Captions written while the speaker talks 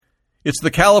It's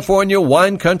the California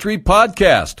Wine Country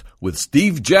Podcast with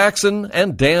Steve Jackson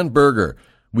and Dan Berger.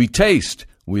 We taste,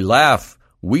 we laugh,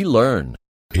 we learn.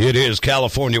 It is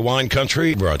California Wine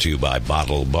Country, brought to you by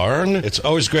Bottle Barn. It's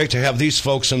always great to have these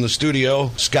folks in the studio.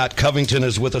 Scott Covington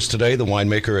is with us today, the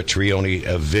winemaker at Trioni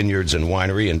Vineyards and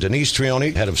Winery, and Denise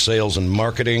Trioni, head of sales and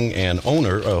marketing and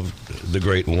owner of the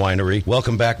great winery.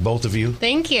 Welcome back, both of you.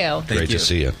 Thank you. Great to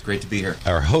see you. Great to be here.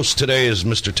 Our host today is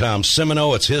Mr. Tom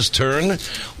Simino. It's his turn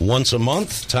once a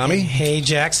month. Tommy? Hey,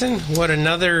 Jackson. What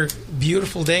another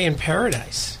beautiful day in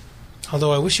paradise.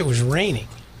 Although I wish it was raining.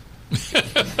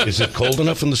 Is it cold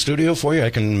enough in the studio for you? I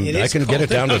can get it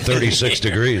down to 36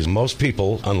 degrees. Most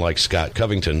people, unlike Scott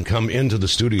Covington, come into the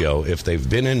studio, if they've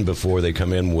been in before, they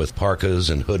come in with parkas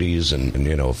and hoodies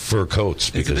and fur coats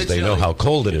because they know how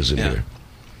cold it is in here.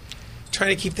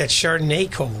 Trying to keep that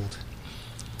Chardonnay cold.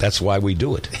 That's why we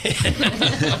do it.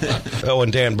 Oh,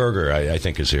 and Dan Berger, I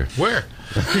think, is here. Where?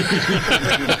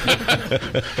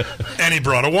 And he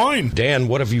brought a wine. Dan,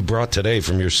 what have you brought today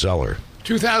from your cellar?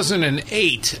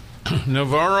 2008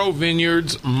 Navarro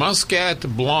Vineyards Muscat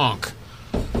Blanc.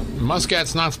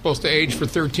 Muscat's not supposed to age for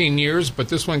 13 years, but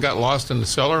this one got lost in the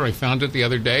cellar. I found it the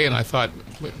other day, and I thought,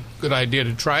 good idea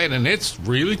to try it, and it's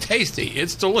really tasty.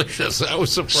 It's delicious. I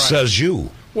was surprised. Says you.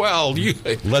 Well,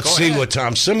 let's see what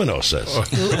Tom Simino says.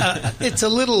 It's a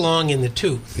little long in the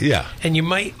tooth. Yeah. And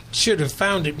you should have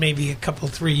found it maybe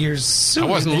 3 years sooner. I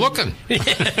wasn't looking. But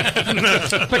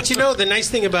the nice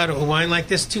thing about a wine like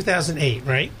this, 2008,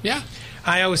 right? Yeah.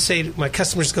 I always say to my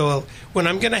customers, when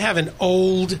I'm going to have an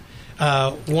old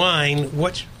wine,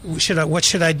 what should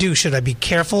I do? Should I be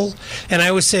careful? And I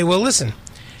always say, well, listen,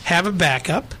 have a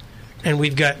backup. And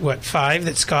we've got, 5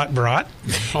 that Scott brought.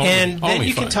 And then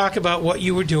you can talk about what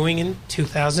you were doing in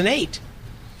 2008.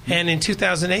 And in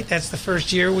 2008, that's the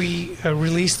first year we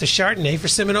released the Chardonnay for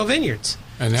Simino Vineyards.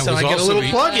 And that so was I get a also little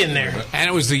plug in there. And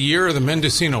it was the year of the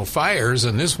Mendocino fires,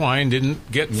 and this wine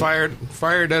didn't get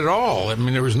fired at all. I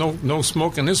mean, there was no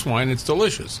smoke in this wine. It's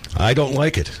delicious. I don't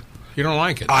like it. You don't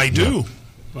like it? I do.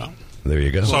 Well, there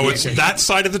you go. So it's that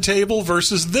side of the table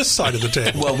versus this side of the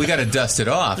table. Well, we got to dust it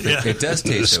off. It does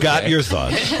taste Scott, okay. your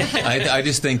thoughts? I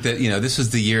just think that, this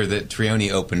was the year that Trioni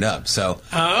opened up. So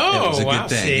it was a good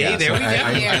thing. See, there we go.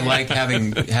 I like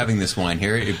having this wine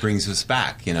here. It brings us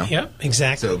back, Yep,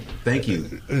 exactly. So thank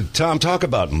you. Tom, talk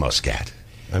about Muscat.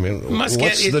 I mean, Muscat,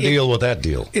 what's the deal with that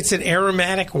deal? It's an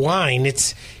aromatic wine.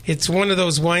 It's one of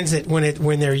those wines that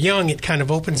when they're young, it kind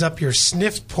of opens up your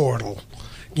sniff portal.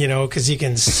 Because you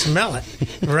can smell it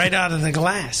right out of the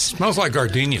glass. Smells like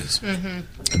gardenias.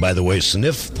 Mm-hmm. By the way,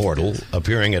 Sniff Portal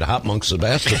appearing at Hop Monk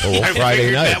Sebastopol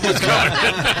Friday night.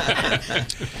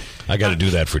 I got to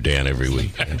do that for Dan every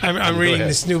week. I'm reading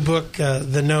this new book,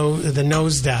 The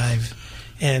Nosedive,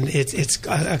 and it's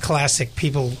a classic.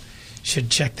 People should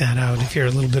check that out if you're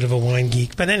a little bit of a wine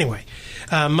geek. But anyway,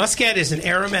 Muscat is an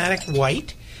aromatic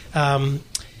white.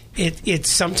 It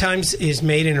sometimes is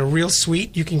made in a real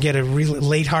sweet. You can get a real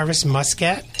late harvest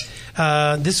Muscat.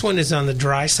 This one is on the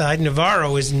dry side.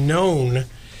 Navarro is known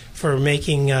for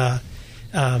making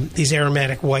these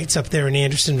aromatic whites up there in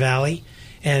Anderson Valley.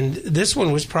 And this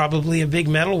one was probably a big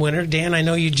medal winner. Dan, I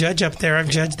know you judge up there. I've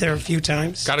judged there a few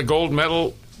times. Got a gold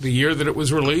medal the year that it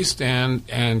was released and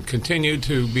continued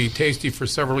to be tasty for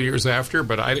several years after,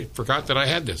 but I forgot that I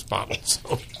had this bottle.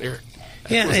 So there.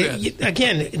 Yeah,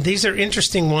 again, these are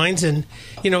interesting wines, and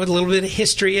a little bit of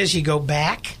history as you go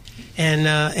back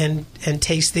and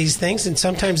taste these things. And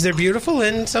sometimes they're beautiful,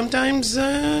 and sometimes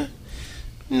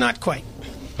not quite.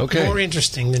 Okay, more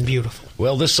interesting than beautiful.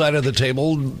 Well, this side of the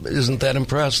table isn't that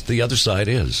impressed. The other side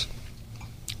is.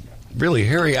 Really,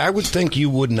 Harry, I would think you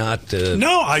would not.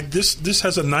 No, this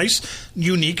has a nice,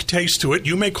 unique taste to it.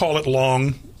 You may call it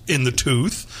long in the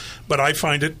tooth, but I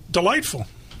find it delightful.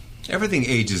 Everything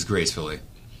ages gracefully.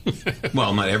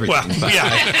 Well, not everything. Well, but yeah.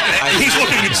 He's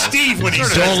looking at Steve when he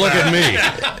says Don't look at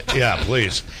me. Yeah,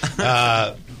 please.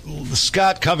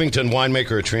 Scott Covington,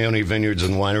 winemaker at Trioni Vineyards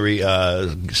and Winery.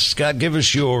 Scott, give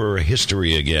us your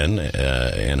history again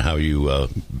and how you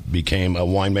became a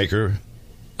winemaker.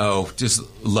 Oh, just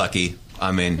lucky.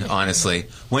 I mean, honestly.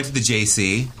 Went to the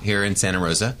JC here in Santa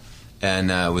Rosa and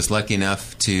was lucky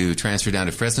enough to transfer down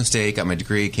to Fresno State, got my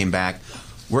degree, came back,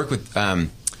 worked with...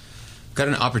 got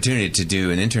an opportunity to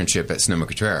do an internship at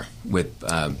Sonoma-Cutrer with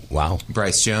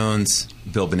Bryce Jones,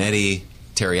 Bill Benetti,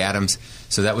 Terry Adams.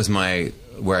 So that was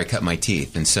where I cut my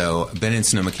teeth. And so I've been in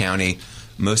Sonoma County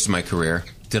most of my career.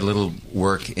 Did a little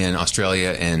work in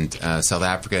Australia and South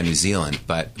Africa and New Zealand,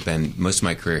 but been most of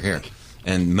my career here.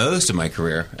 And most of my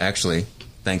career, actually,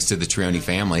 thanks to the Trioni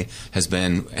family, has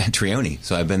been at Trioni.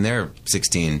 So I've been there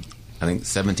 17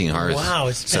 harvests. Wow,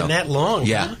 it's been that long.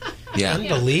 Yeah. Huh? Yeah.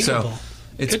 Unbelievable. So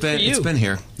it's Good for been you. it's been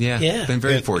here. Yeah. Been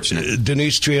very fortunate.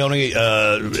 Denise Trioni,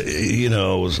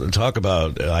 talk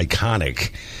about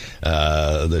iconic.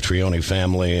 The Trioni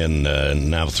family and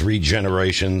now 3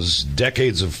 generations,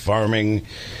 decades of farming.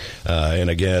 And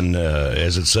again,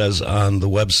 as it says on the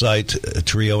website,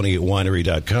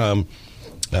 TrioniWinery.com,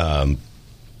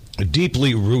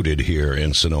 deeply rooted here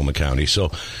in Sonoma County.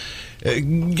 So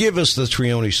give us the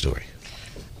Trioni story.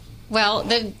 Well,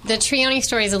 the Trioni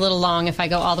story is a little long if I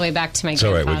go all the way back to my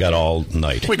grandfather. It's all right. We got all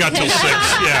night. We got till 6,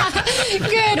 yeah.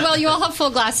 Good. Well, you all have full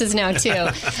glasses now, too.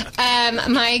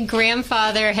 My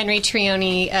grandfather, Henry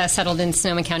Trioni, settled in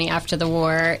Sonoma County after the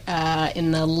war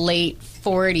in the late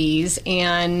 40s.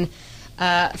 And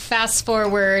fast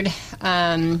forward,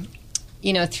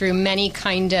 through many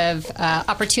kind of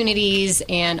opportunities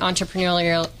and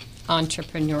entrepreneurial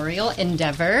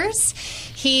endeavors.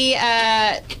 He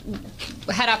had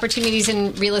opportunities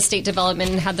in real estate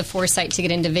development and had the foresight to get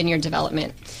into vineyard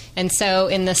development. And so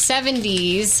in the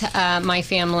 70s, my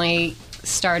family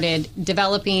started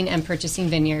developing and purchasing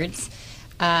vineyards.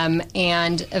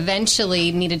 And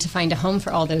eventually needed to find a home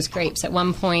for all those grapes. At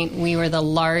one point, we were the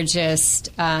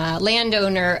largest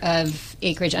landowner of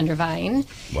acreage under vine,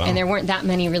 and there weren't that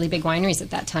many really big wineries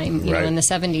at that time, you know, in the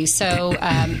 70s. So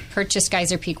purchased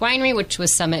Geyser Peak Winery, which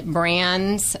was Summit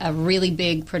Brands, a really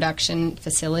big production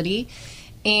facility.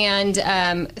 And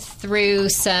through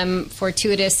some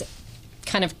fortuitous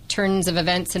kind of turns of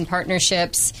events and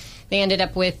partnerships, they ended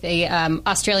up with a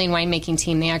Australian winemaking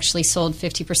team. They actually sold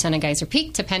 50% of Geyser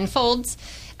Peak to Penfolds,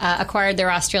 acquired their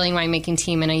Australian winemaking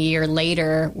team, and a year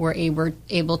later were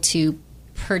able to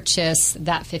purchase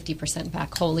that 50%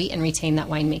 back wholly and retain that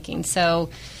winemaking. So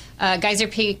Geyser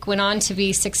Peak went on to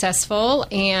be successful,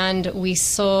 and we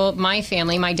sold my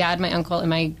family, my dad, my uncle, and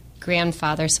my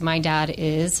grandfather. So my dad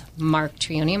is Mark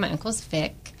Trioni, and my uncle's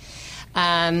Vic.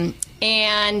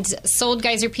 And sold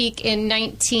Geyser Peak in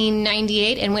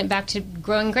 1998 and went back to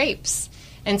growing grapes.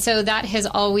 And so that has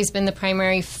always been the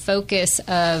primary focus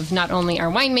of not only our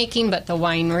winemaking, but the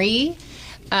winery.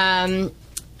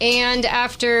 And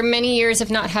after many years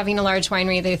of not having a large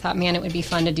winery, they thought, man, it would be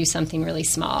fun to do something really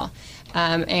small.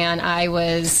 And I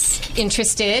was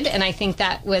interested, and I think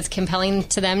that was compelling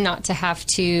to them not to have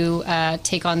to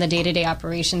take on the day-to-day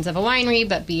operations of a winery,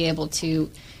 but be able to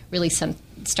really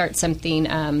start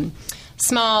something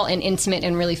small and intimate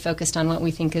and really focused on what we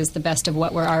think is the best of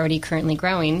what we're already currently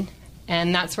growing.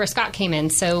 And that's where Scott came in.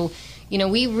 So,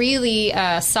 we really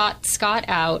sought Scott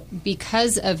out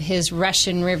because of his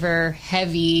Russian River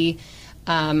heavy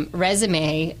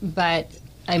resume. But,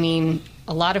 I mean,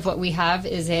 a lot of what we have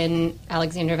is in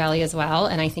Alexander Valley as well.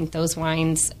 And I think those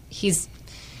wines,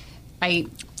 I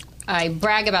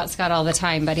brag about Scott all the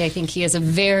time, but I think he is a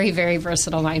very, very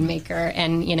versatile winemaker.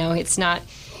 And,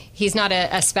 he's not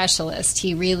a specialist.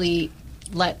 He really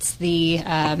lets the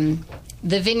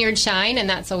vineyard shine, and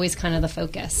that's always kind of the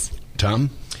focus. Tom?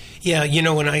 Yeah,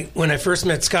 when I first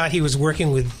met Scott, he was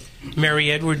working with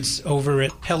Mary Edwards over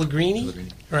at Pellegrini,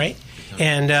 right?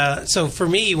 And so for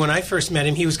me, when I first met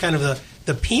him, he was kind of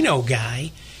the Pinot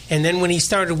guy. And then when he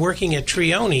started working at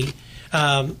Trioni,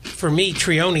 for me,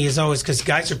 Trioni is always, because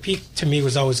Geyser Peak to me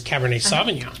was always Cabernet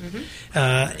Sauvignon.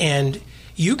 And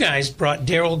you guys brought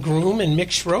Daryl Groom and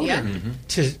Mick Schroeder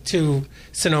to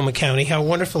Sonoma County. How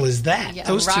wonderful is that? Yeah,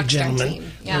 those two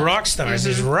gentlemen, the rock stars,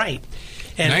 is right.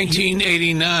 And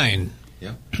 1989. Yeah.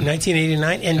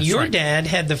 1989, and That's your right. dad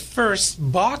had the first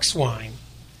box wine,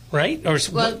 right? Or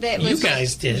you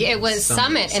guys did? It was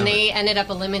Summit, and they ended up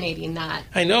eliminating that.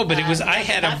 I know, but it was. I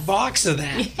had a box of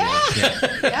that.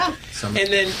 Yeah.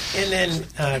 And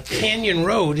then Canyon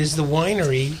Road is the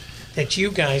winery that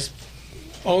you guys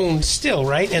own still,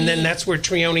 right? And then that's where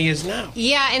Trioni is now.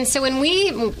 Yeah, and so when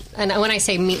I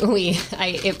say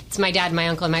it's my dad, my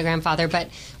uncle, and my grandfather, but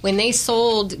when they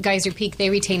sold Geyser Peak,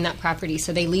 they retained that property.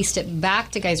 So they leased it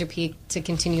back to Geyser Peak to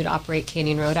continue to operate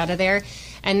Canyon Road out of there.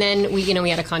 And then we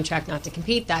had a contract not to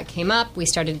compete. That came up. We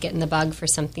started getting the bug for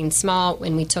something small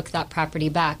when we took that property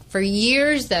back. For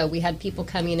years, though, we had people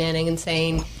coming in and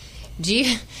saying, do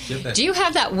you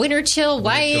have that Winter Chill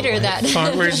White or that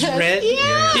Farmer's Red?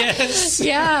 Yeah. Yes.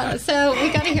 Yeah. So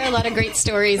we got to hear a lot of great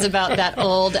stories about that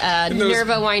old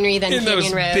Nerva winery, then In Canyon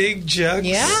those Road. big jugs.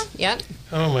 Yeah. Yep.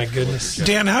 Oh my goodness.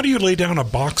 Dan, how do you lay down a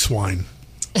box wine?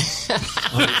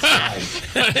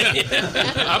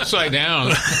 Upside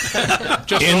down.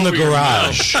 Just In the over your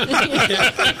garage.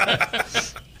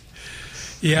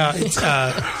 Yeah. It's,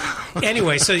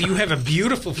 anyway, so you have a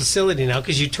beautiful facility now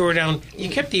because you tore down. You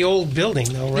kept the old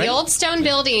building though, right? The old stone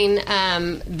building,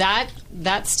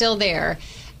 that's still there.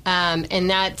 And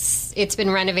it's been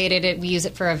renovated. We use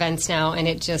it for events now, and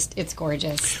it's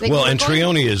gorgeous. Well, and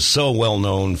Trioni is so well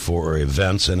known for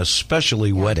events and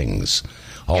especially weddings.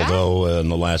 Although in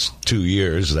the last 2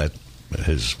 years that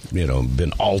has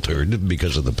been altered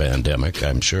because of the pandemic,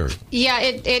 I'm sure. Yeah,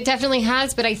 it definitely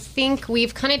has. But I think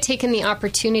we've kind of taken the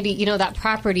opportunity. That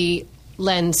property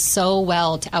lends so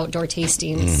well to outdoor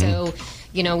tasting. So.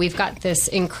 We've got this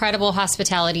incredible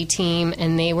hospitality team,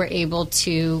 and they were able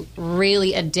to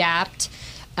really adapt.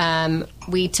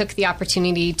 We took the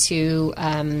opportunity to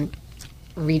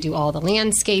redo all the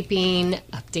landscaping,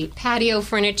 update patio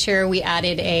furniture. We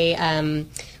added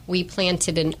we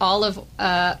planted an olive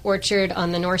orchard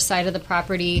on the north side of the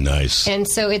property. Nice. And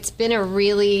so it's been a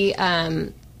really,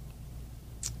 I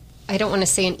don't want to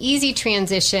say an easy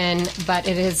transition, but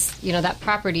it is, that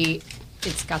property...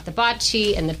 It's got the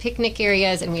bocce and the picnic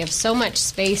areas, and we have so much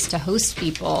space to host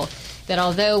people that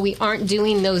although we aren't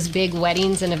doing those big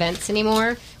weddings and events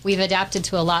anymore, we've adapted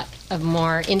to a lot of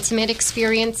more intimate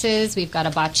experiences. We've got a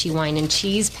bocce wine and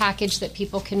cheese package that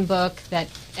people can book, that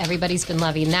everybody's been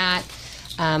loving that.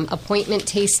 Appointment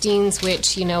tastings,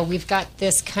 which, we've got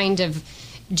this kind of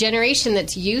generation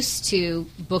that's used to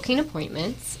booking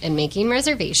appointments and making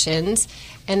reservations,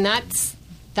 and that's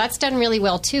done really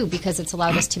well, too, because it's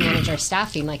allowed us to manage our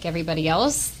staffing like everybody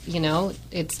else.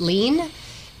 It's lean.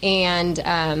 And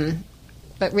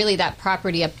but really that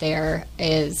property up there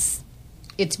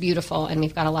it's beautiful, and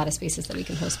we've got a lot of spaces that we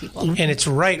can host people. And it's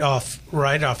right off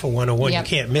of 101. Yep. You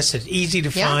can't miss it. Easy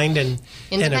to find and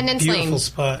a beautiful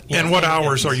spot. And what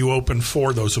hours are you open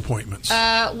for those appointments?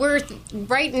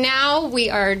 Right now we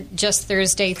are just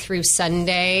Thursday through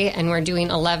Sunday, and we're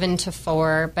doing 11 to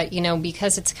 4. But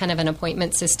because it's kind of an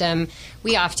appointment system,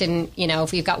 we often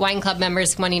if we've got wine club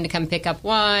members wanting to come pick up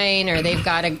wine, or they've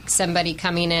got somebody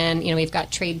coming in, we've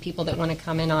got trade people that want to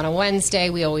come in on a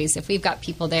Wednesday. If we've got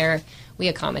people there, we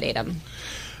accommodate them.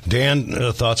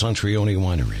 Dan, thoughts on Trioni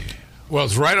Winery? Well,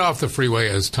 it's right off the freeway,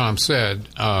 as Tom said.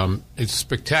 It's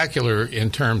spectacular in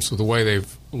terms of the way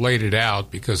they've laid it out,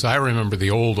 because I remember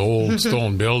the old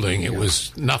stone building. It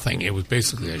was nothing. It was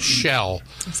basically a shell.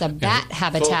 It's a bat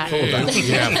habitat.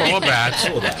 Full of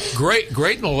bats.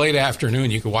 Great in the late afternoon.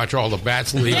 You could watch all the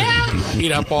bats leave and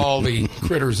eat up all the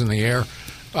critters in the air.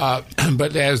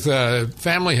 But as the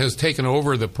family has taken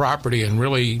over the property and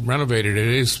really renovated it,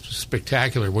 it is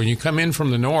spectacular. When you come in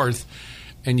from the north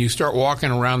and you start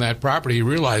walking around that property, you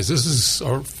realize this is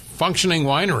a functioning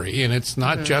winery, and it's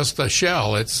not just a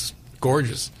shell. It's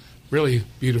gorgeous, really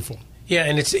beautiful. Yeah,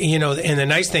 and it's and the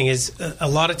nice thing is a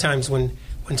lot of times when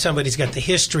somebody's got the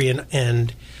history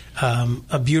and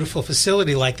a beautiful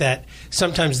facility like that,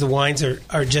 sometimes the wines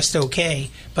are just okay,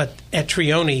 but at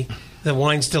Trioni, the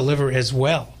wines deliver as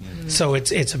well. Mm-hmm. So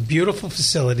it's a beautiful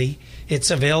facility.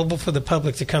 It's available for the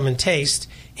public to come and taste.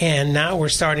 And now we're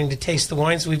starting to taste the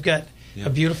wines. We've got a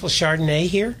beautiful Chardonnay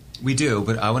here. We do,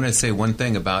 but I want to say one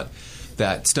thing about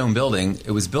that stone building.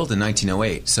 It was built in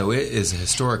 1908, so it is a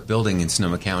historic building in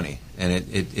Sonoma County. And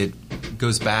it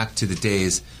goes back to the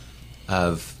days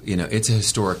of, it's a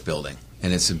historic building.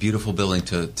 And it's a beautiful building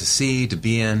to see, to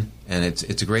be in, and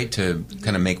it's great to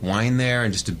kind of make wine there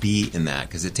and just to be in that,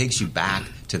 because it takes you back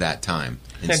to that time.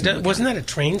 Wasn't that a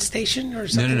train station or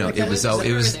something? No. Like it was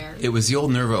the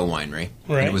old Nervo winery,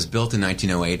 right. And it was built in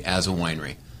 1908 as a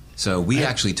winery. So we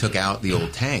actually took out the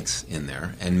old tanks in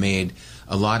there and made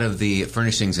a lot of the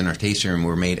furnishings in our tasting room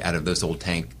were made out of those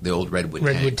the old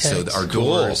redwood tanks. So our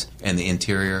doors and the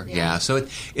interior, So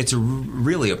it's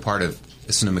really a part of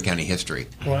Sonoma County history.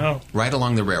 Wow. Right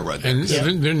along the railroad. And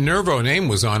the Nervo name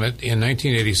was on it in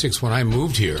 1986 when I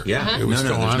moved here. Yeah. It was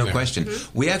there's no there. question.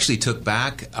 Mm-hmm. We actually took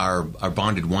back our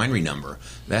bonded winery number.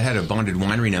 That had a bonded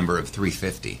winery number of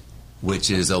 350,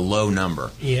 which is a low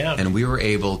number. Yeah. And we were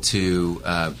able to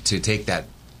take that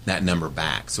number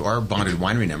back. So our bonded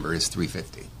winery number is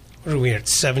 350. What are we at,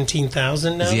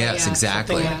 17,000 now? Yes,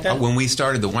 exactly. Like that? When we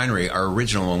started the winery, our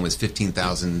original one was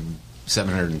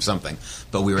 15,700 and something,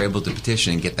 but we were able to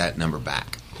petition and get that number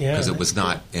back because it was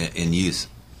not in use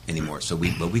anymore. So we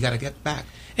got to get it back.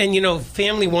 And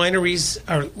family wineries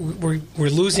we're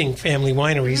losing family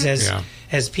wineries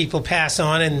as people pass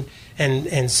on,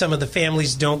 and some of the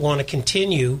families don't want to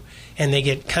continue, and they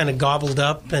get kind of gobbled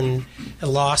up and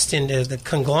lost into the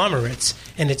conglomerates.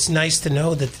 And it's nice to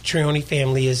know that the Trioni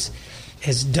family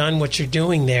has done what you're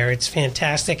doing there. It's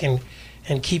fantastic, and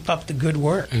keep up the good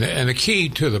work. And the key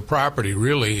to the property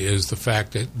really is the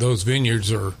fact that those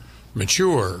vineyards are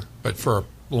mature, but for a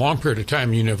long period of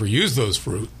time you never used those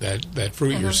fruit, that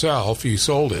fruit yourself. You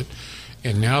sold it.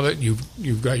 And now that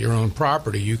you've got your own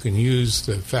property, you can use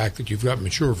the fact that you've got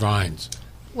mature vines.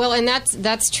 Well, and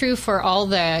that's true for all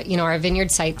the, our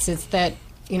vineyard sites, is that,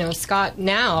 Scott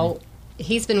now,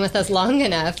 he's been with us long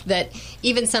enough that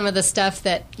even some of the stuff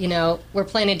that, were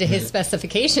planted to his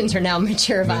specifications are now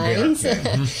mature vines.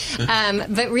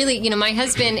 But really, my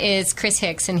husband is Chris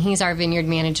Hicks, and he's our vineyard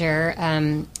manager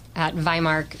at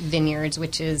Vimark Vineyards,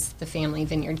 which is the family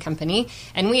vineyard company.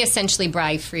 And we essentially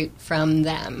buy fruit from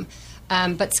them.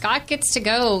 But Scott gets to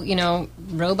go,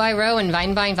 row by row and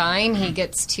vine by vine. He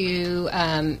gets to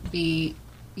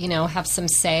have some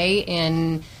say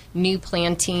in new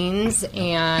plantings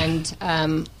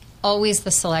and always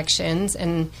the selections.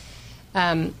 And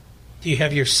do you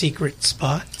have your secret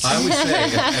spots? I would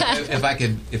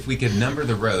say if we could number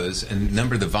the rows and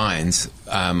number the vines,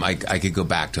 I could go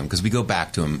back to them, because we go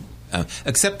back to them.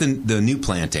 Except the new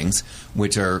plantings,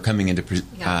 which are coming into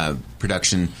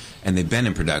production, and they've been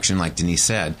in production, like Denise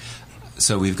said.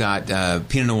 So we've got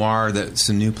Pinot Noir,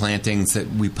 some new plantings that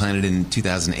we planted in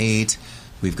 2008.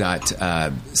 We've got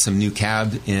some new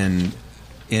Cab in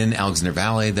Alexander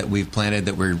Valley that we've planted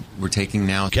that we're taking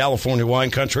now. California Wine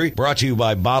Country, brought to you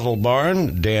by Bottle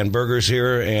Barn. Dan Berger's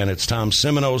here, and it's Tom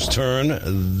Semino's turn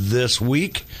this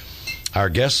week. Our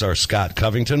guests are Scott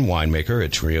Covington, winemaker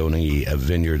at Trione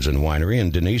Vineyards and Winery,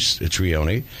 and Denise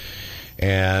Trione.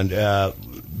 And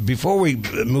before we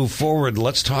move forward,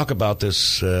 let's talk about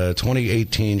this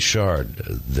 2018 Chard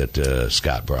that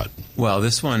Scott brought. Well,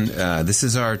 this one, this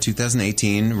is our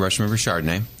 2018 Russian River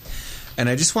Chardonnay. And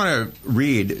I just want to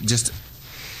read just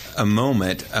a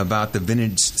moment about the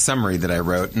vintage summary that I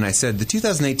wrote. And I said, the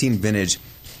 2018 vintage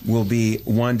will be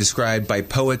one described by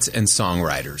poets and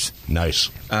songwriters. Nice.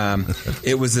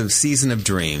 It was a season of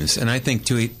dreams, and I think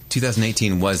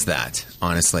 2018 was that,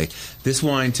 honestly. This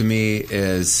wine, to me,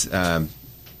 is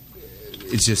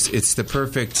it's the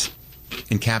perfect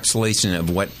encapsulation of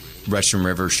what Russian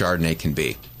River Chardonnay can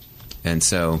be. And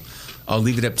so I'll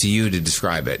leave it up to you to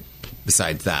describe it.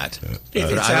 Besides that,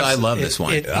 but I love this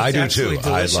wine. I do too.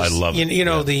 I love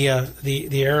it.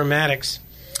 The aromatics.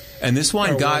 And this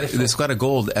wine got a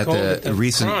gold at the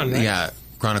recent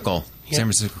Chronicle, Yeah. San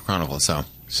Francisco Chronicle. So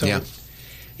yeah.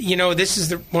 This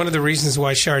is one of the reasons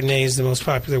why Chardonnay is the most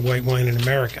popular white wine in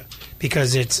America,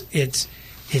 because it's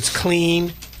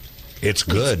clean. It's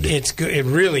good. It's good. It's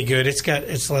really good. It's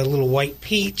a little white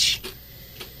peach,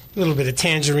 a little bit of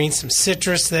tangerine, some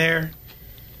citrus there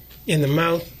in the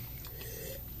mouth.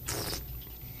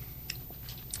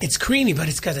 It's creamy, but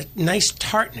it's got a nice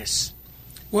tartness.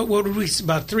 What would we,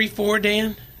 about 3-4,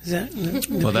 Dan? Is that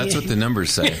well, that's what the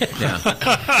numbers say. Yeah.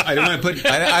 I don't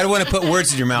want to put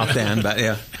words in your mouth, Dan, but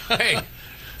yeah. Hey,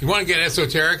 you want to get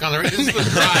esoteric on the radio? This is the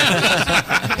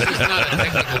drive. This is not a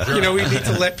technical drive. We need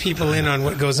to let people in on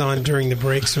what goes on during the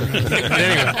breaks around here. But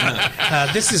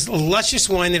anyway, this is a luscious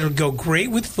wine that would go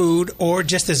great with food or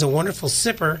just as a wonderful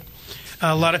sipper.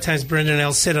 A lot of times Brenda and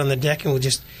I'll sit on the deck and we'll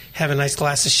just have a nice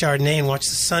glass of Chardonnay and watch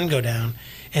the sun go down.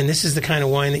 And this is the kind of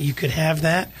wine that you could have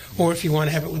that, or if you want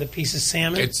to have it with a piece of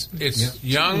salmon. It's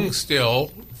young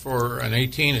still for an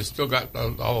 18. It's still got a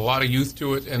lot of youth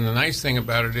to it. And the nice thing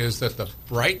about it is that the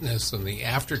brightness and the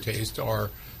aftertaste are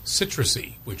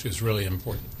citrusy, which is really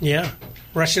important. Yeah.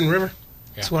 Russian River.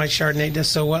 That's why Chardonnay does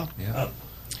so well. Yeah.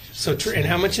 And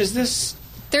how much is this?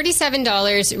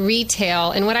 $37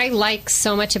 retail. And what I like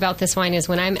so much about this wine is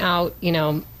when I'm out,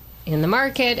 in the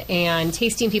market and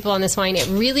tasting people on this wine, it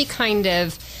really kind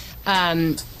of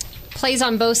plays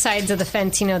on both sides of the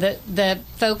fence. The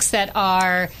folks that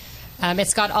are,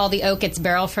 it's got all the oak, it's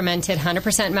barrel fermented, 100%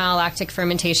 malolactic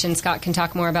fermentation. Scott can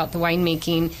talk more about the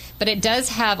winemaking, but it does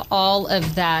have all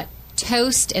of that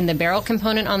toast and the barrel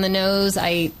component on the nose.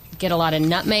 I get a lot of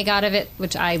nutmeg out of it,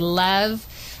 which I love.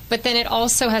 But then it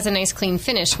also has a nice clean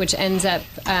finish, which ends up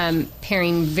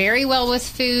pairing very well with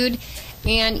food.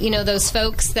 And, those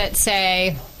folks that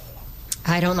say,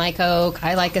 I don't like oak,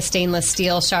 I like a stainless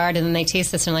steel Chard, and then they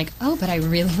taste this and they're like, oh, but I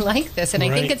really like this. And I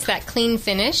think it's that clean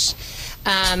finish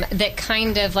that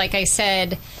kind of, like I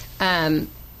said,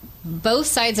 both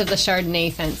sides of the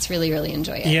Chardonnay fence really, really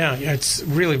enjoy it. Yeah, it's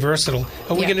really versatile.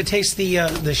 Are we going to taste the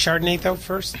Chardonnay, though,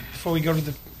 first, before we go to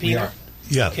the Pinot?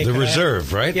 Yeah, okay, the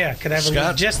reserve, right? Yeah, could I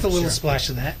have just a little splash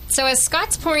of that? So as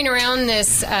Scott's pouring around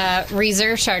this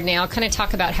reserve Chardonnay, I'll kind of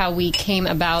talk about how we came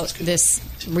about this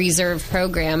reserve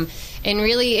program. And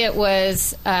really it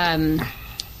was something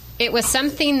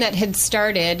that had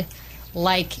started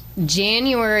like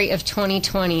January of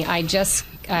 2020.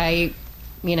 I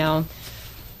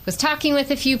was talking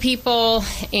with a few people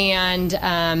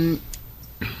and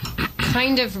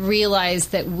kind of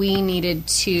realized that we needed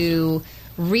to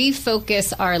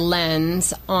refocus our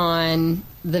lens on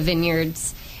the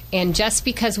vineyards And just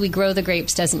because we grow the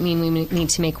grapes doesn't mean we need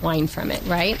to make wine from it,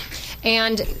 right?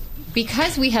 And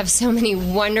because we have so many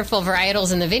wonderful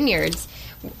varietals in the vineyards,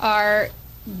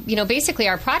 basically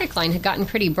our product line had gotten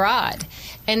pretty broad.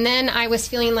 And then I was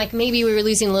feeling like maybe we were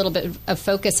losing a little bit of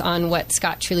focus on what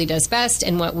Scott truly does best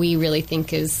and what we really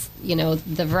think is,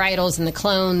 the varietals and the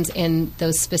clones and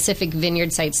those specific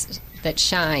vineyard sites that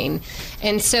shine.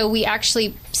 And so we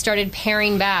actually started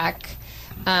paring back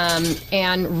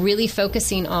and really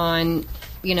focusing on,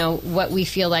 what we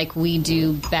feel like we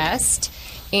do best.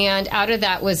 And out of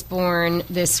that was born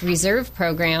this reserve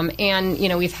program. And,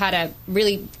 we've had a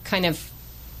really kind of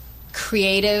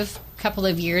creative couple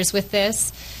of years with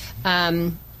this,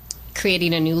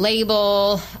 creating a new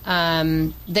label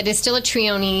that is still a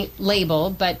Trioni label,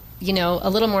 but, a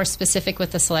little more specific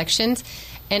with the selections.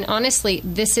 And honestly,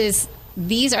 these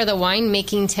are the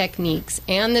winemaking techniques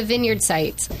and the vineyard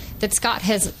sites that Scott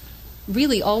has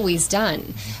really always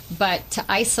done. But to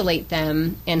isolate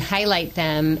them and highlight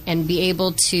them and be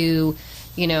able to,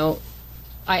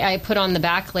 I put on the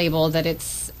back label that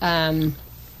it's, the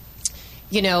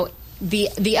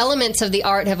elements of the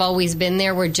art have always been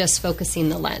there. We're just focusing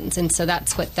the lens. And so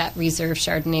that's what that Reserve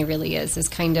Chardonnay really is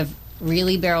kind of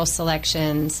really barrel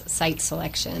selections, site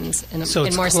selections, and more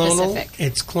clonal, specific.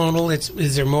 It's clonal.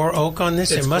 Is there more oak on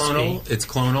this? It's there must clonal. be. It's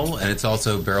clonal, and it's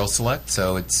also barrel select.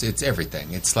 So it's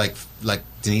everything. It's like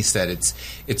Denise said.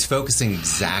 It's focusing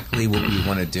exactly what we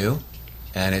want to do,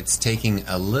 and it's taking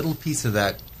a little piece of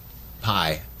that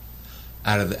pie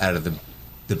out of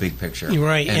the big picture. You're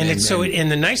right,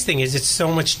 and the nice thing is it's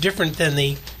so much different than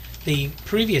the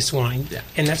previous wine,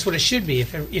 and that's what it should be.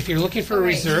 If you're looking for a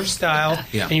reserve style,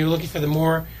 and you're looking for the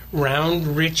more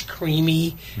round, rich,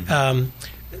 creamy,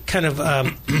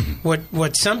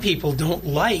 what some people don't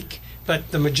like, but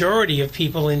the majority of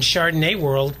people in Chardonnay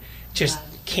world just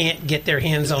can't get their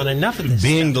hands on enough of this.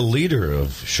 Being stuff. the leader of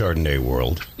Chardonnay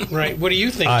world, right? What do you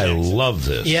think? I Jackson? love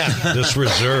this. Yeah, this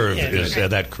reserve is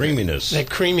that creaminess. That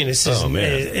creaminess is,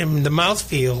 and the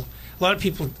mouthfeel.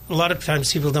 A lot of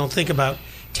times people don't think about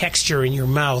texture in your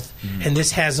mouth, and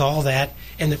this has all that,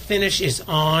 and the finish is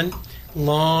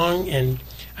long, and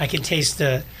I can taste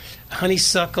the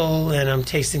honeysuckle, and I'm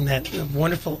tasting that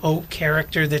wonderful oak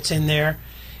character that's in there,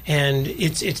 and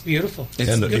it's beautiful.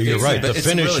 You're right. The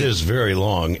finish is very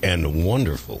long and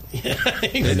wonderful.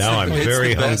 And now I'm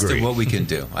very hungry. It's the best of what we can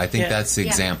do. I think that's the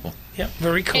example. Yeah,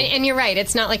 very cool. And you're right.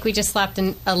 It's not like we just slapped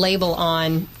a label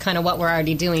on kind of what we're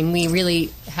already doing. We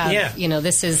really have,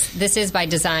 this is by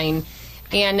design.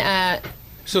 And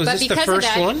so is this the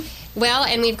first one? Well,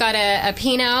 and we've got a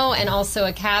Pinot and also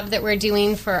a Cab that we're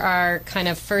doing for our kind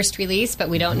of first release, but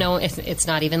we don't know if it's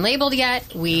not even labeled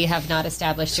yet. We have not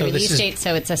established a release date,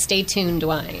 so it's a stay tuned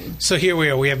wine. So here we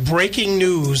are. We have breaking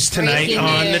news tonight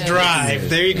on The Drive.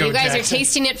 There you go, You guys Jackson. are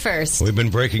tasting it first. We've been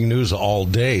breaking news all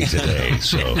day today.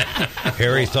 So,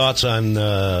 Harry, thoughts on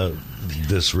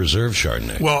this Reserve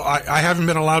Chardonnay? Well, I haven't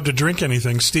been allowed to drink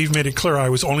anything. Steve made it clear I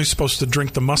was only supposed to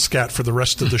drink the Muscat for the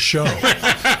rest of the show.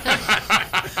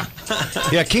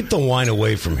 Yeah, keep the wine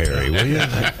away from Harry, will you?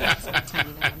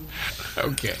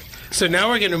 Okay. So now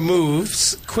we're going to move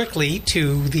quickly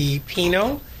to the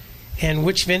Pinot. And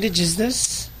which vintage is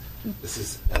this? This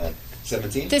is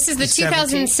 17. This is the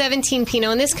 2017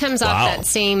 Pinot, and this comes off that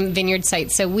same vineyard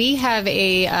site. So we have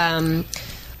a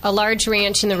large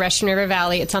ranch in the Russian River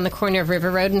Valley. It's on the corner of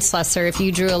River Road and Slusser. If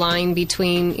you drew a line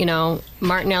between,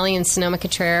 Martinelli and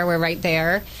Sonoma-Cutrer, we're right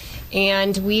there.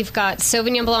 And we've got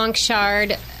Sauvignon Blanc,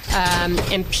 Chard,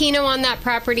 and Pinot on that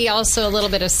property, also a little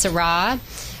bit of Syrah.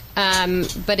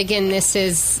 But again, this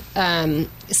is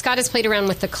Scott has played around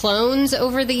with the clones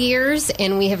over the years,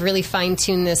 and we have really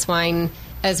fine-tuned this wine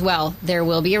as well. There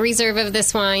will be a reserve of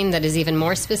this wine that is even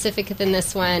more specific than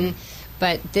this one,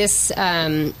 but this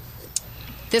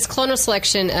this clonal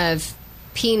selection of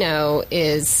Pinot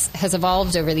has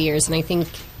evolved over the years, and I think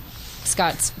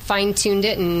Scott's fine-tuned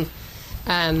it, and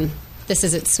this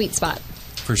is its sweet spot.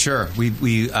 For sure. We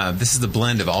this is the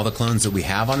blend of all the clones that we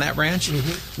have on that ranch,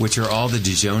 which are all the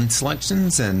Dijon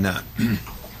selections, and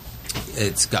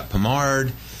it's got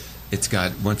Pommard, it's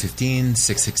got 115,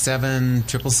 667,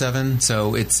 777.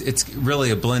 So it's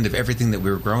really a blend of everything that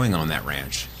we were growing on that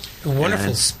ranch. A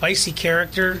wonderful spicy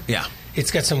character. Yeah. It's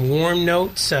got some warm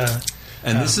notes.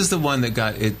 And this is the one that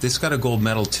this got a gold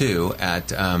medal too at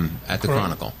the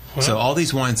Chronicle. Wow. So all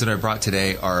these wines that I brought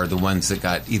today are the ones that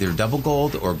got either double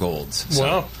gold or golds. So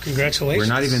wow!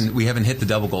 Congratulations. We haven't hit the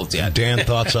double golds yet. Dan,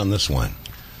 thoughts on this wine?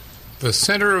 The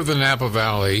center of the Napa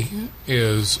Valley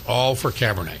is all for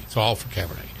Cabernet. It's all for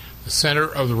Cabernet. The center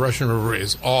of the Russian River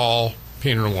is all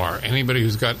Pinot Noir. Anybody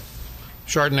who's got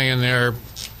Chardonnay in there,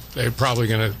 they're probably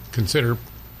going to consider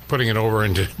putting it over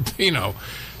into Pinot.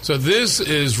 So this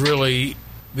is really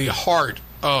the heart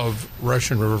of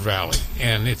Russian River Valley,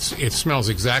 and it smells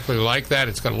exactly like that.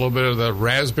 It's got a little bit of the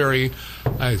raspberry,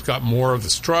 it's got more of the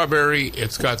strawberry,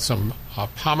 it's got some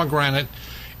pomegranate.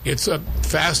 It's a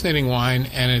fascinating wine,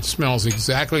 and it smells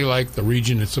exactly like the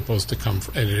region it's supposed to come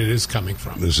from, and it is coming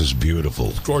from. This is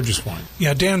beautiful. Gorgeous wine.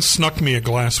 Yeah, Dan snuck me a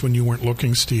glass when you weren't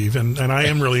looking, Steve, and I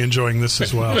am really enjoying this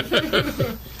as well.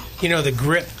 You know, the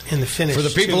grip and the finish. For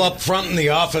the people too. up front in the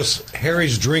office,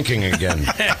 Harry's drinking again.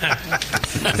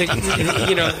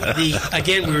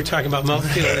 Again, we were talking about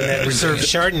mouthfeel and that reserve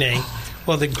Chardonnay.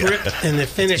 Well, the grip and the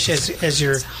finish as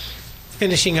you're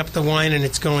finishing up the wine and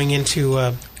it's going into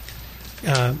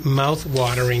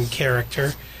mouth-watering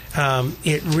character.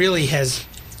 It really has.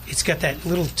 It's got that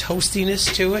little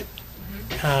toastiness to it,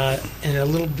 and a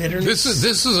little bitterness.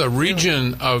 This is a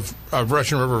region of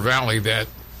Russian River Valley that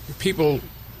people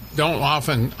don't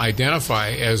often identify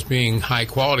as being high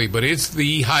quality, but it's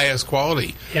the highest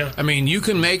quality. Yeah. I mean, you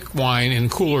can make wine in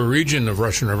cooler region of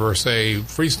Russian River, say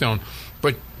Freestone,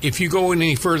 but if you go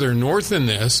any further north than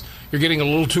this, you're getting a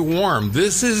little too warm.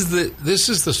 This is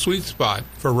the sweet spot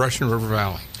for Russian River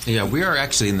Valley. Yeah, we are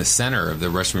actually in the center of the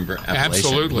Russian River Appellation.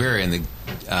 Absolutely. We're in the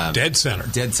Dead center.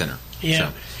 Dead center.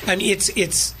 Yeah, So, I mean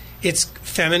it's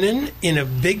feminine in a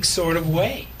big sort of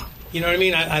way. You know what I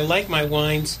mean? I like my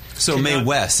wines. so to May not-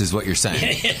 West is what you're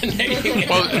saying.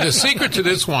 Well, the secret to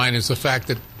this wine is the fact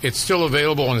that it's still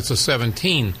available and it's a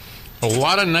 17. A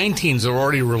lot of 19s are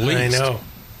already released. I know.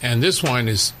 And this wine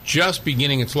is just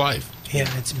beginning its life. Yeah,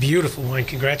 it's a beautiful wine.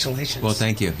 Congratulations. Well,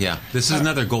 thank you. Yeah, this is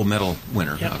another gold medal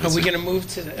winner. Yeah. Are obviously. we going to move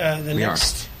to the We are.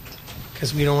 next?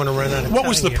 Because we don't want to run out of What time.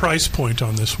 was the here. price point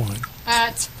on this wine?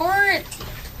 It's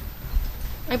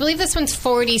I believe this one's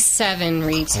 47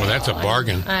 retail. Well, that's a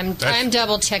bargain. I'm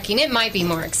double checking. It might be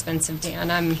more expensive, Dan.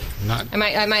 I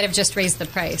might have just raised the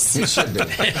price. It should be.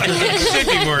 It should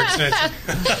be more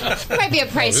expensive. There might be a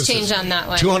price change on that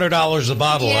one. $200 a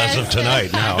bottle Yes. as of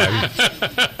tonight.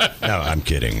 No, I'm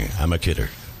kidding. I'm a kidder.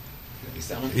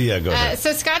 Yeah, go ahead.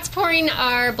 So Scott's pouring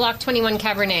our Block 21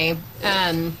 Cabernet.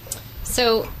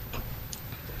 So,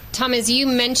 Tom, as you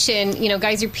mentioned,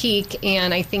 Geyser Peak,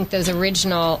 and I think those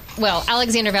original,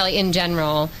 Alexander Valley in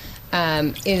general,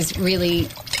 is really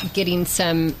getting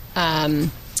some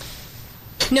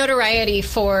notoriety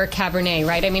for Cabernet,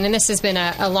 right? I mean, and this has been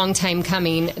a long time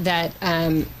coming that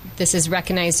this is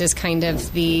recognized as kind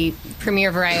of the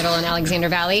premier varietal in Alexander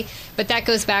Valley. But that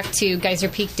goes back to Geyser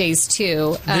Peak days,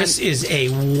 too. This is a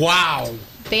wow.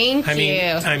 Thank you.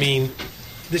 I mean,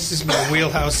 this is my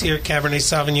wheelhouse here, Cabernet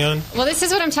Sauvignon. Well, this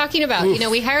is what I'm talking about. Oof.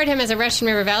 We hired him as a Russian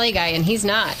River Valley guy, and he's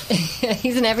not.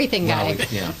 He's an everything guy.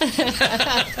 Yeah.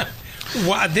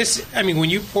 Wow, when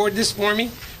you poured this for me,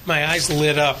 my eyes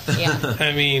lit up. Yeah.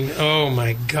 I mean, oh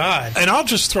my God. And I'll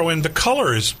just throw in the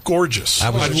color is gorgeous. I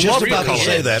was love just the about to color.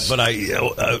 say that,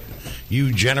 but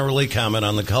you generally comment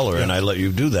on the color, and I let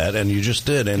you do that, and you just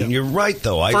did. And you're right,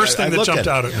 though. First I thing that looked jumped at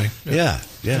out it. at me. Yeah.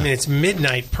 I mean, it's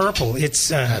midnight purple. It's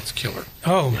That's killer.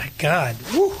 oh my God.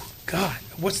 Whew, God.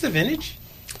 What's the vintage?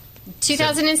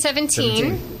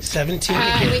 2017. 17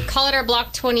 And again. we call it our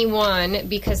Block 21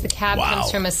 because the cab Wow.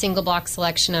 comes from a single block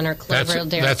selection on our Cloverdale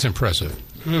Dairy. That's impressive.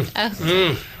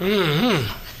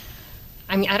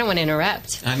 I mean, I don't want to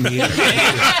interrupt. I mean,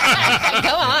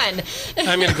 Go on.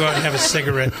 I'm going to go out and have a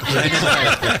cigarette.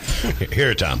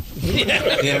 Here, Tom.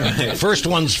 yeah, right. First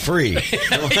one's free.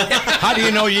 How do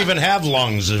you know you even have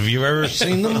lungs? Have you ever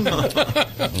seen them?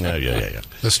 Yeah.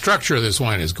 The structure of this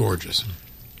wine is gorgeous.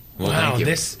 Well, Wow, thank you.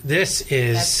 this That's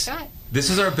is Scott. This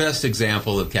is our best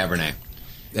example of Cabernet.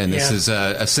 And this Yeah. is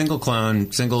a single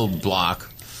clone, single block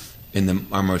in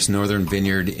our most northern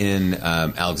vineyard in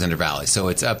Alexander Valley. So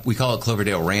it's up, we call it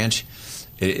Cloverdale Ranch.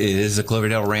 It is a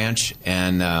Cloverdale Ranch,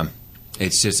 and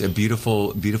it's just a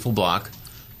beautiful, beautiful block.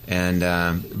 And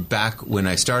back when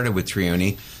I started with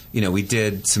Trioni, we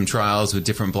did some trials with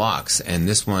different blocks, and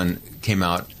this one came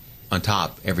out on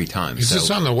top every time. Is this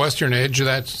on the western edge of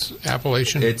that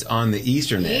appellation? It's on the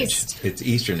eastern East. edge. It's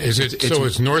eastern edge. Is it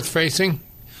it's north facing?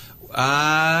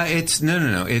 It's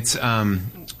no.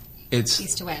 It's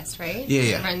East to west, right?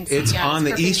 yeah. It runs- It's yeah, on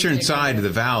the eastern perpendicular. side of the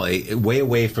valley, way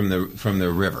away from the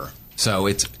river. So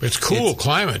it's Cool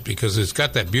climate because it's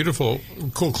got that beautiful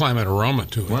cool climate aroma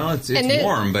to it. Well, it's And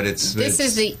warm, but it's This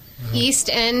is the east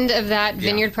end of that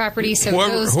vineyard property, so it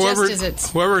goes just as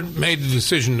it's. whoever made the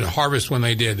decision to harvest when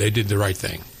they did the right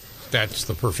thing. That's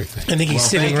the perfect thing. I think he's Well,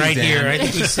 sitting thank you, right Dan. here. I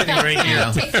think he's sitting right here.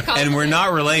 Take the and we're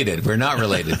not related. We're not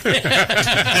related.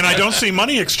 And I don't see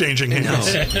money exchanging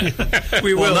hands.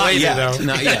 We will not later, yet. though.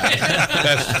 Not yet.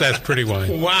 That's pretty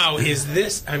wine. Wow, is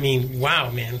this? I mean,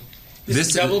 wow, man.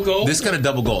 This double gold? This got a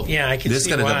double gold. Yeah, I can this see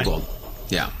got why. a double gold.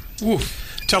 Yeah.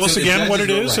 Oof. Tell us So the again what it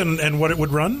judges is were right. and what it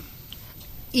would run.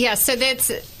 Yeah, so it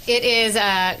is.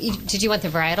 Did you want the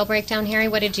varietal breakdown, Harry?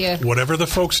 What did you? Whatever the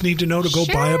folks need to know to go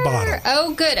buy a bottle.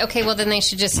 Oh, good. Okay, well then they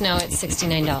should just know it's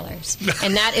 $69,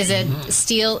 and that is a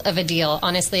steal of a deal.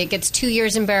 Honestly, it gets 2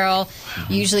 years in barrel,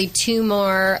 usually 2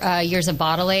 more years of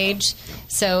bottle age.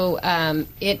 So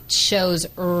it shows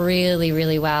really,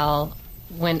 really well.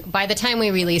 By the time we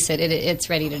release it, it's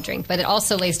ready to drink. But it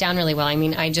also lays down really well. I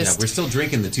mean, We're still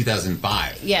drinking the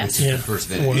 2005. Yes. Which is the first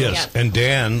vintage. Yes, Yeah. and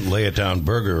Dan, Lay It Down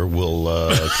Burger, will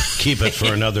keep it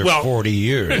for another 40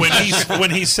 years.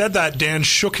 When he said that, Dan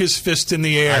shook his fist in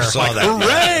the air. I saw like, that.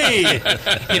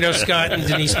 Hooray! You know, Scott and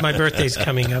Denise, my birthday's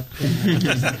coming up.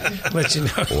 Let you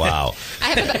know. Wow.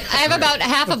 I have about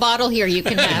half a bottle here you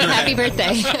can have. Happy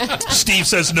birthday. Steve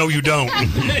says, no, you don't.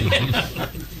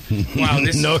 Wow,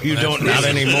 No, you don't. Not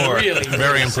anymore. Really,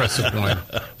 Very impressive wine.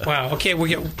 wow. Okay,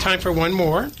 we got time for one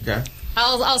more. Okay.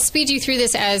 I'll speed you through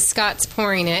this as Scott's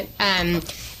pouring it.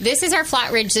 This is our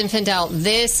Flat Ridge Zinfandel.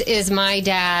 This is my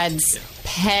dad's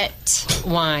pet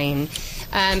wine.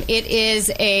 It is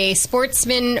a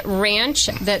Sportsman Ranch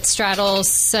that straddles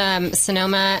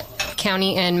Sonoma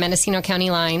County and Mendocino County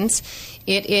lines.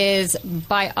 It is,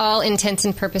 by all intents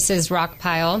and purposes,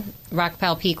 Rockpile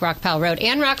Peak, Rockpile Road,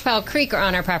 and Rockpile Creek are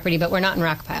on our property, but we're not in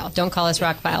Rockpile. Don't call us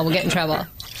Rockpile. We'll get in trouble.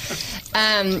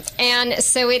 And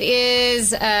so it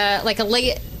is like a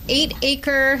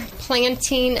 8-acre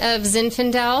planting of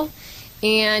Zinfandel,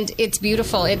 and it's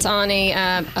beautiful. It's on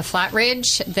a flat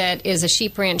ridge that is a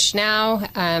sheep ranch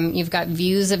now. You've got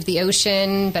views of the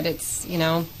ocean, but it's,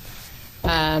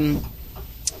 I'll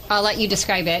let you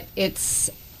describe it. It's,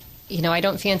 I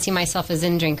don't fancy myself a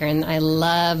Zin drinker, and I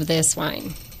love this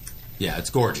wine. Yeah, it's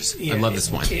gorgeous. Yeah, I love this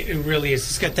wine. It really is.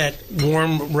 It's got that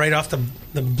warm, right off the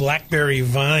blackberry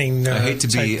vine I hate to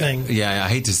type be, thing. I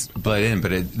hate to butt in,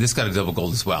 but this got a double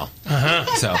gold as well.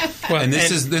 So, Well, and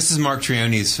this is Mark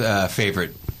Trione's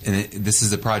favorite, and this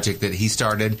is a project that he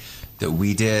started that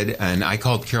we did, and I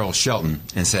called Carol Shelton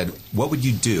and said, "What would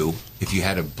you do if you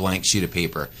had a blank sheet of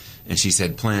paper?" And she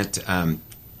said, "Plant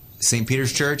St.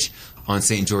 Peter's Church on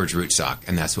St. George rootstock,"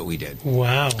 and that's what we did.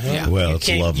 Wow. Yeah. Well, You it's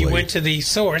can't- lovely. You went to the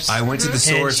source. I went to the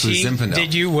source and with she Zinfandel.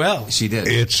 did you well. She did.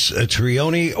 It's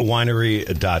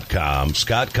TrioneWinery.com.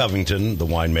 Scott Covington, the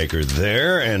winemaker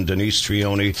there, and Denise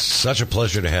Trione. Such a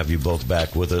pleasure to have you both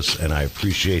back with us, and I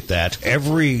appreciate that.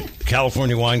 Every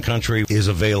California Wine Country is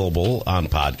available on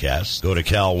podcasts. Go to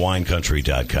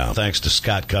calwinecountry.com. Thanks to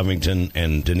Scott Covington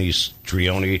and Denise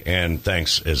Trione, and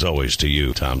thanks, as always, to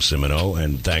you, Tom Simino,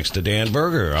 and thanks to Dan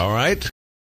Berger, all right?